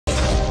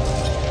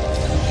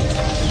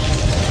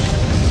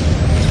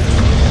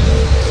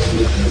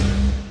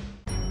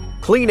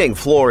Cleaning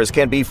floors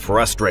can be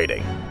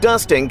frustrating.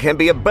 Dusting can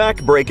be a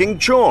back-breaking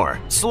chore.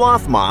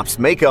 Sloth mops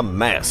make a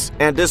mess,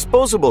 and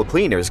disposable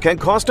cleaners can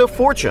cost a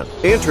fortune.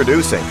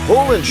 Introducing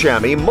Hole and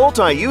Shamee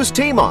Multi-Use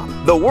Tea Mop,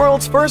 the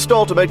world's first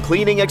ultimate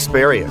cleaning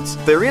experience.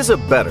 There is a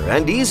better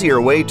and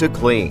easier way to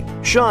clean,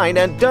 shine,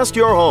 and dust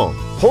your home.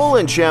 Hole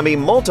and Shamee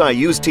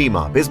Multi-Use Tea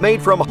Mop is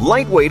made from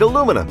lightweight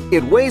aluminum.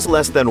 It weighs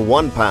less than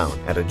 1 pound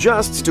and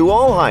adjusts to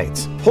all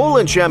heights. Hole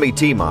and Shamee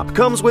Tea Mop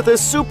comes with a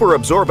super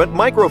absorbent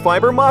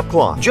microfiber mop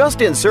cloth. Just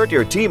insert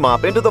your tea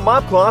mop into the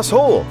mop cloth's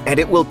hole, and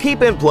it will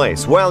keep in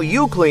place while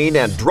you clean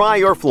and dry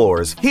your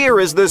floors. Here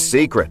is the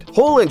secret.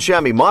 Hole and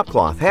Shamee mop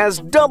cloth has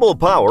double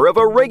power of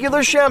a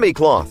regular chamois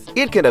cloth.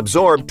 It can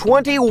absorb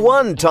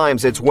 21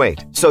 times its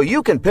weight, so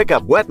you can pick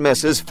up wet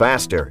messes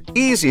faster,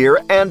 easier,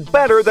 and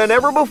better than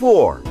ever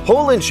before.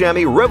 Hole and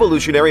Shamee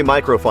Revolutionary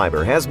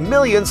Microfiber has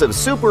millions of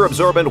super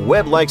absorbent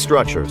web-like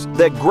structures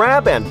that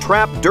grab and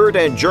trap dirt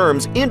and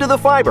germs into the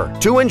fiber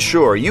to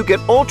ensure you get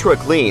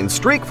ultra-clean,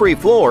 streak-free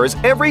floors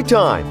every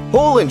time.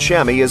 Hole and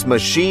Shamee is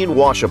machine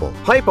washable,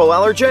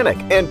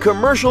 hypoallergenic, and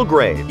commercial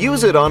grade.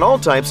 Use it on all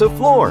types of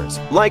floors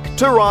like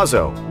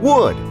terrazzo,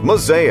 wood,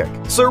 mosaic,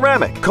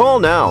 ceramic. Call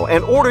now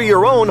and order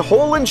your own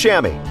Hole and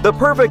Shamee, the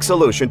perfect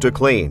solution to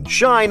clean,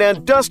 shine,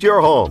 and dust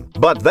your home.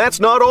 But that's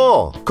not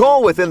all.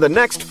 Call within the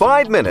next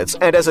 5 minutes,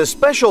 and as a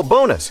special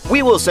bonus,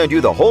 we will send you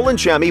the Hole and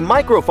Shamee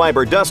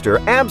Microfiber Duster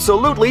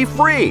absolutely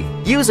free.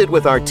 Use it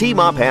with our tea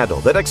mop handle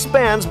that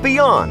expands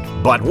beyond.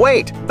 But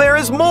wait, there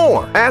is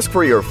more! Ask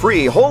for your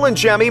free Hole and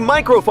Shamee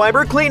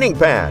Microfiber Cleaning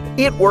Pad.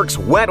 It works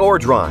wet or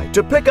dry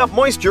to pick up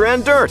moisture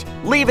and dirt,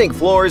 leaving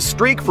floors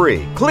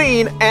streak-free,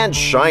 clean, and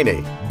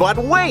shiny. But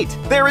wait,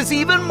 there is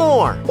even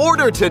more!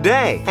 Order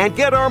today and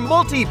get our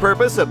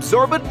multi-purpose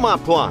absorbent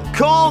mop cloth.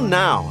 Call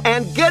now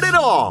and get it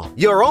all!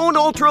 Your own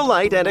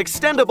ultralight and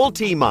extendable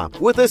tea mop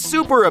with a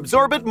super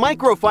absorbent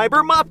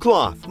microfiber mop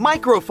cloth,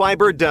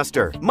 microfiber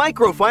duster,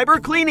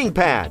 microfiber cleaning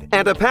pad,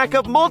 and a pack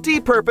of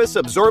multi-purpose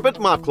absorbent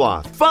mop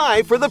cloth.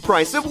 5 for the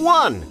price of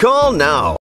 1. Call now.